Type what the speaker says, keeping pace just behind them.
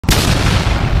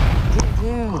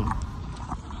Damn.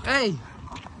 Hey,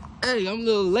 I'm a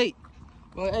little late.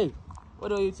 But hey,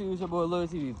 what up, YouTube? It's your boy Lil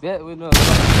TV. Bet with another.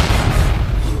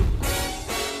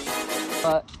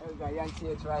 We got young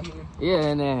kids right here. Yeah,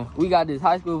 and then we got this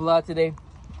high school vlog today.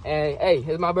 And hey,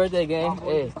 it's my birthday, gang.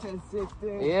 Hey. 10,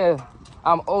 16. Yeah,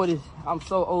 I'm oldest. I'm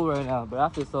so old right now, but I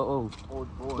feel so old. Old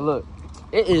boy. But look,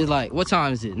 it is like, what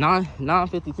time is it?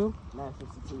 9:52?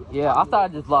 9:52. Yeah, I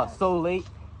started this vlog so late.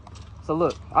 So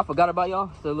look, I forgot about y'all.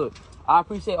 So look, I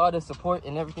appreciate all the support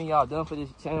and everything y'all done for this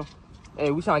channel. Hey,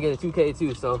 we trying to get a 2K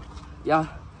too, so y'all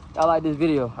like this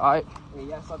video, all right? Hey,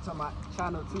 y'all start talking about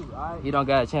channel too, all right? You don't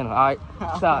got a channel, all right?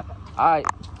 Stop. All right,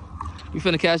 we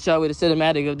finna catch y'all with a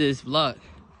cinematic of this vlog.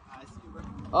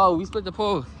 Oh, we split the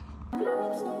pole.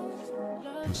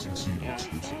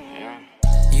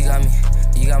 You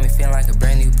got me feeling like a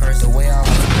brand new person. The way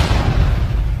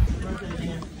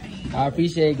I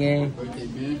appreciate it, gang.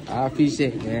 I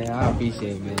appreciate it, man. I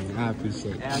appreciate it, man. I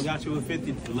appreciate it. And I got you with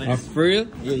 50 for later. For real?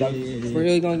 Yeah. For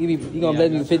real, you gonna give me? You gonna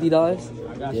bless me with $50?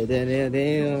 I got you. Yeah,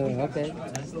 damn. Okay.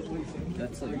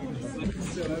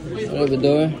 What up,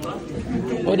 Adora?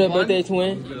 What up, birthday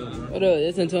twin? What up?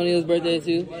 It's Antonio's birthday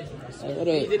too. What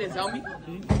up? You didn't tell me?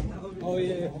 Oh,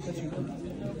 yeah.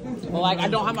 Well, like, I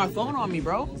don't have my phone on me,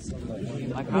 bro.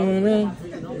 Like, how?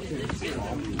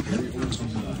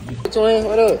 Twin,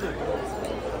 what up?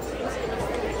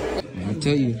 I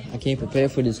tell you, I can't prepare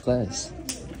for this class.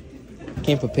 I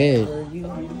can't prepare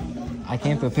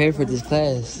for this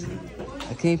class.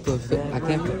 I can't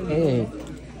prepare.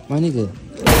 My nigga.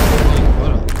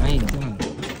 Hold up. I ain't done.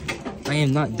 I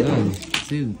am not done.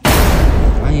 2.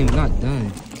 I am not done.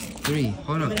 3.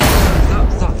 Hold up.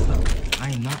 Stop. I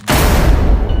am not done.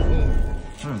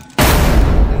 4.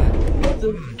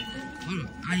 Hold up.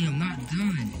 I am not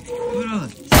done. Hold up.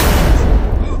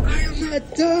 Oh, I am not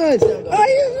done.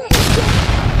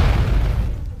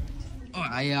 Oh,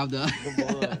 I'm done.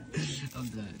 I'm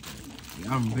done.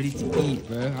 I'm ready to eat,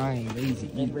 bro. I ain't ready to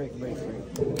eat. Break.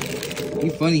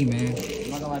 You funny, man.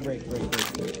 I'm not gonna lie, break.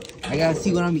 I gotta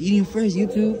see what I'm eating first,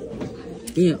 YouTube.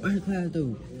 Yeah, art class,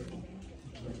 though.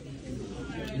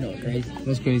 You know what's crazy?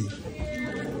 What's crazy?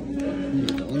 You're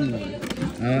the only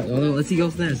one. Let's see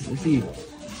what's next. Let's see.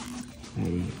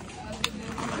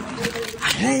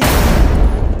 Hey,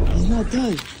 he's not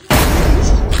done.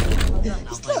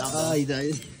 Oh, he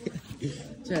done.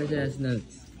 Trash ass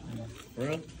nuts.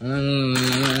 Bro?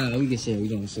 No. We can share. We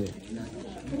gonna share.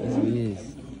 That's what it is.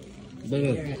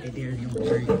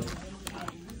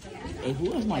 Hey,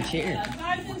 who has my chair?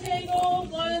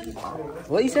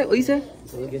 What you said?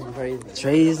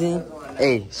 Trade is in.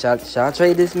 Hey, should I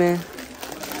trade this, man?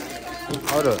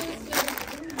 Hold up.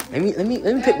 Let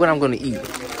me pick what I'm gonna eat.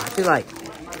 I feel like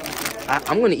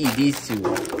I'm gonna eat these two,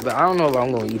 but I don't know if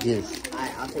I'm gonna eat this.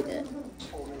 I'll take that.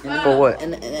 For what?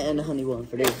 And the honey one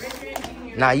for this.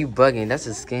 Nah, you bugging. That's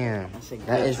a scam.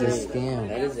 That is a scam.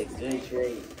 That is a good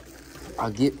trade. I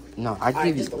give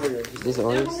you this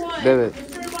orders. Baby.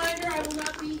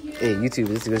 Hey, YouTube,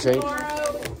 this is a good trade.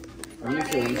 Let me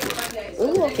feel.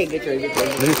 Ooh, okay, good trade.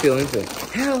 Let me feel into it.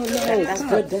 Hell no. That's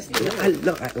good. That's good. I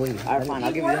love it. Wait. Alright, fine.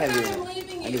 I'll give you the heavy one.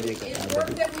 I'll give you the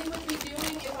good.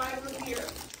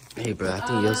 Hey, bro, I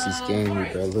think Yossi's scaring me,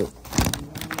 bro. Look.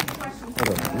 Hold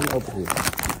on. Let me open this.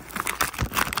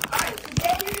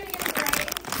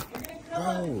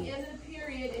 Oh.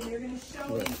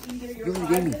 You only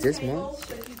gave me this much?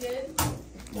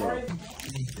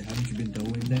 Haven't you been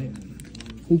doing that?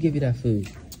 Who gave you that food?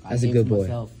 That's a good boy.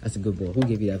 Myself. That's a good boy. Who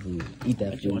gave you that food? Eat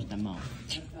that You watch food. that mouth.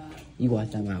 You watch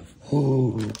that mouth.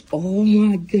 Oh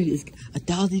my goodness.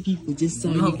 1,000 people just saw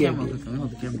you Hold the get camera. it. Hold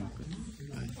the camera.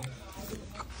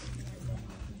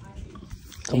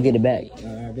 Come get it back.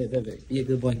 Alright, bet. You're a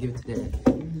good boy. Give it to Dad.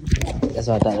 That's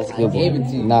what I thought. That's a good boy. gave it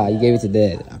to you. Nah, you gave it to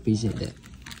Dad. I appreciate that.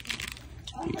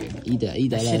 Eat that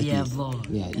last Shitty ass piece. vlog.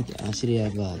 Yeah, eat that shitty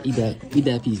ass vlog. Eat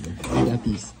that piece, bro. Eat that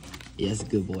piece. Yeah, that's a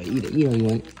good boy. Eat it. You know you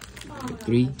want it.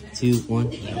 3, 2,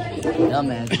 1.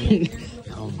 Dumbass.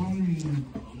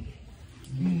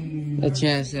 That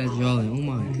trash ass drawing. Oh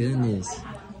my goodness.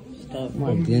 Oh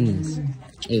my goodness.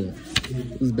 Hey,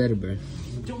 who's better, bro?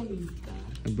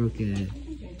 I broke your head.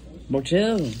 Bro,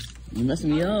 chill. You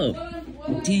messing me up.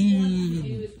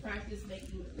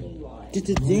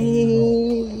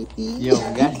 Damn. Yo,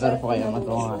 guys better fight. I'm not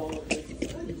going.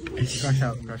 Crash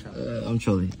out. I'm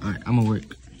trolling. Alright, I'm gonna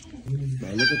work. Bro,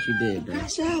 look what you did, bro.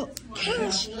 Cash out.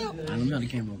 Let me turn the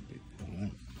camera real quick.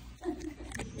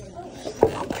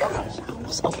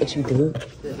 What's up with you, dude?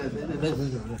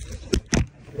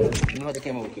 You know what the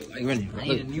camera real quick. Like,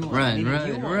 run.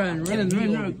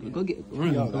 Go get,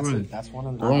 run. That's one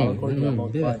of Run.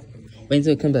 Wait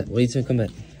until it come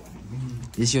back.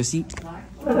 This your seat?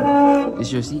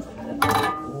 This your seat?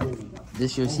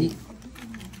 This your seat?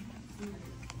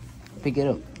 Pick it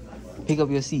up. Pick up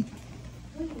your seat.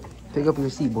 Pick up your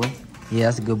seat, boy. Yeah,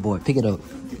 that's a good boy. Pick it up.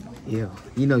 Yeah,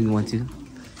 you know you want to.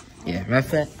 Yeah, matter of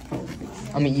fact,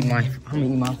 I'm gonna eat my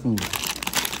food.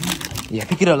 Yeah,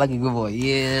 pick it up like a good boy.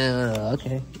 Yeah,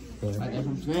 okay. I guess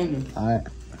I'm standing. Alright.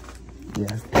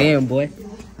 Yeah, damn boy.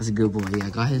 That's a good boy. Yeah,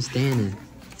 go ahead and stand in.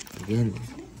 Again.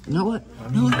 You know what?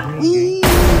 You know what? Wee!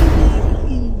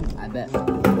 I bet.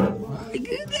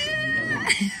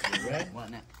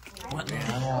 What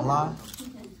now?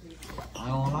 I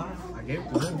ain't gonna lie. I gave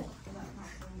it to him.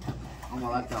 I'm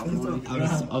gonna let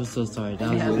that I'm so sorry. That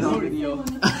was no video.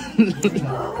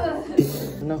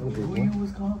 no good boy.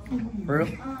 For real?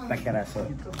 Back that ass up.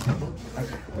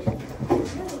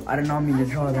 I did not mean to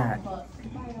draw that.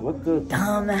 What the?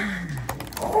 Dumbass.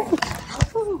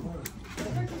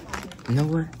 You know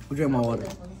what? Who drank my water?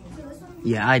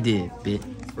 Yeah, I did, bitch.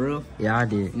 For real? Yeah, I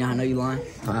did. You know how I know you lying?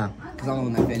 Wow. Cause I'm the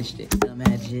one that finished it.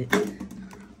 Dumbass shit.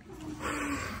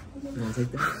 You wanna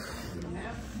take that?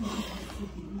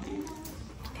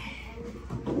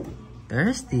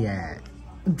 Thirsty at.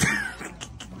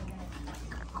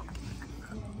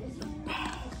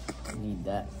 Need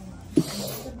that.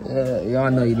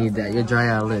 Y'all know you need that. Your dry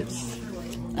out lips.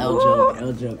 L joke.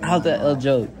 L joke. How's that L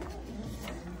joke?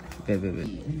 Wait.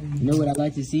 You know what I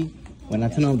like to see? When I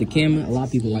turn on the camera, a lot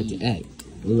of people like to act.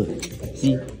 But look,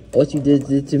 see, what you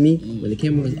did to me when the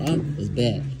camera was off was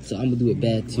bad. So I'm gonna do it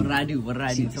bad too. What did I do? What did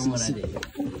I do? Tell me what I did.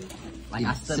 Like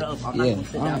I stood up. I'm not gonna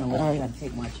sit down and let you gotta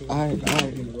take my chair. Alright.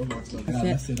 I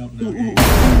gotta sit up now.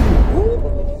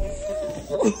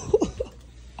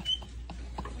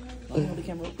 Hold the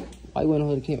camera up. Why you wanna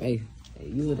hold the camera? Hey,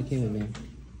 you hold the camera, man.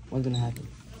 What's gonna happen?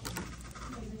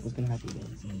 What's gonna happen, man?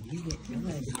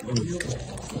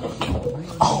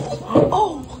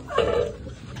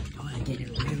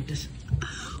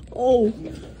 Oh!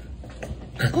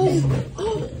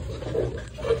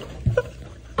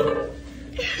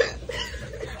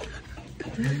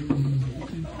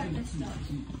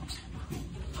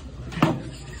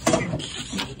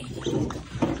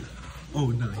 Oh,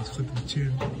 no, he's flipping the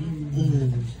chair.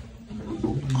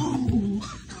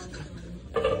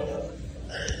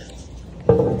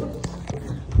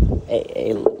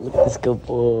 Hey, look at this good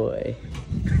boy.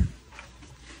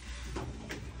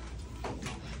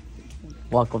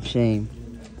 Walk of shame.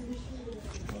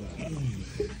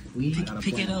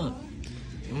 Pick it up.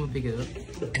 I'm gonna pick it up.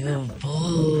 Good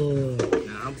boy.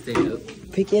 Nah, I'm staying up.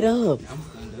 Pick it up. I'm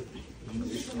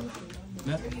staying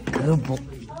up. Good boy.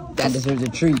 That deserves a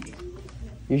treat.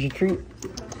 Here's your treat.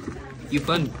 You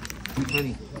funny.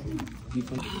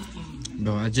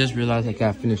 Bro, I just realized I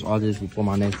gotta finish all this before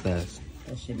my next class.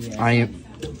 I am.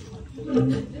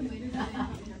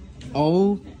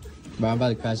 Oh, bro, I'm about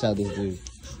to crash out this dude.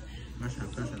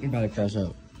 I'm about to crash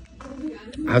out.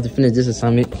 I have to finish this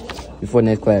assignment before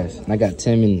next class, and I got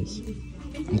 10 minutes.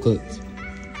 I'm cooked.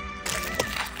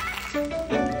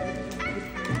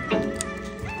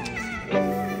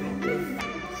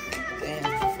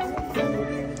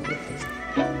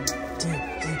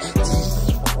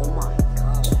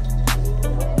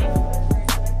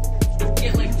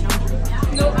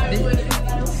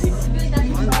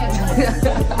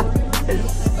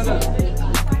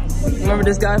 Remember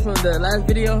this guy from the last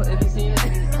video? If you seen it?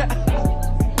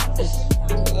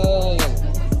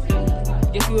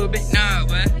 Guess you a bit. Nah,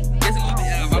 man. Guess you a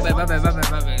bit. My bad. Oh,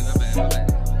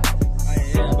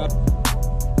 yeah, bro.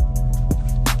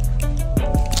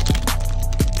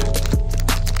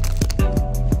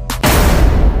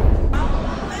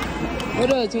 What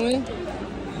up, twin?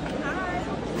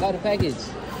 Got a package.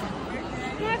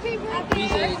 Happy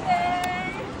birthday!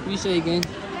 We say again.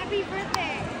 Happy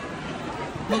birthday!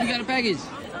 Oh, we got a package.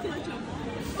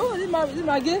 Oh, this is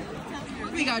my gift.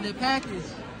 We got the package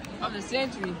of the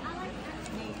century.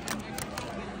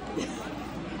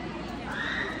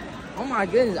 Oh my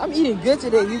goodness, I'm eating good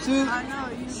today, YouTube. I know.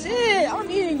 Shit, I'm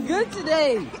eating good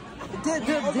today.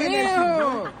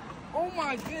 Damn. Oh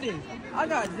my goodness. I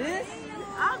got this.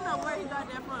 I don't know where you got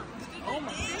that from. Oh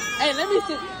my. Hey, let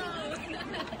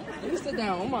me sit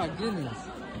down. Oh my goodness.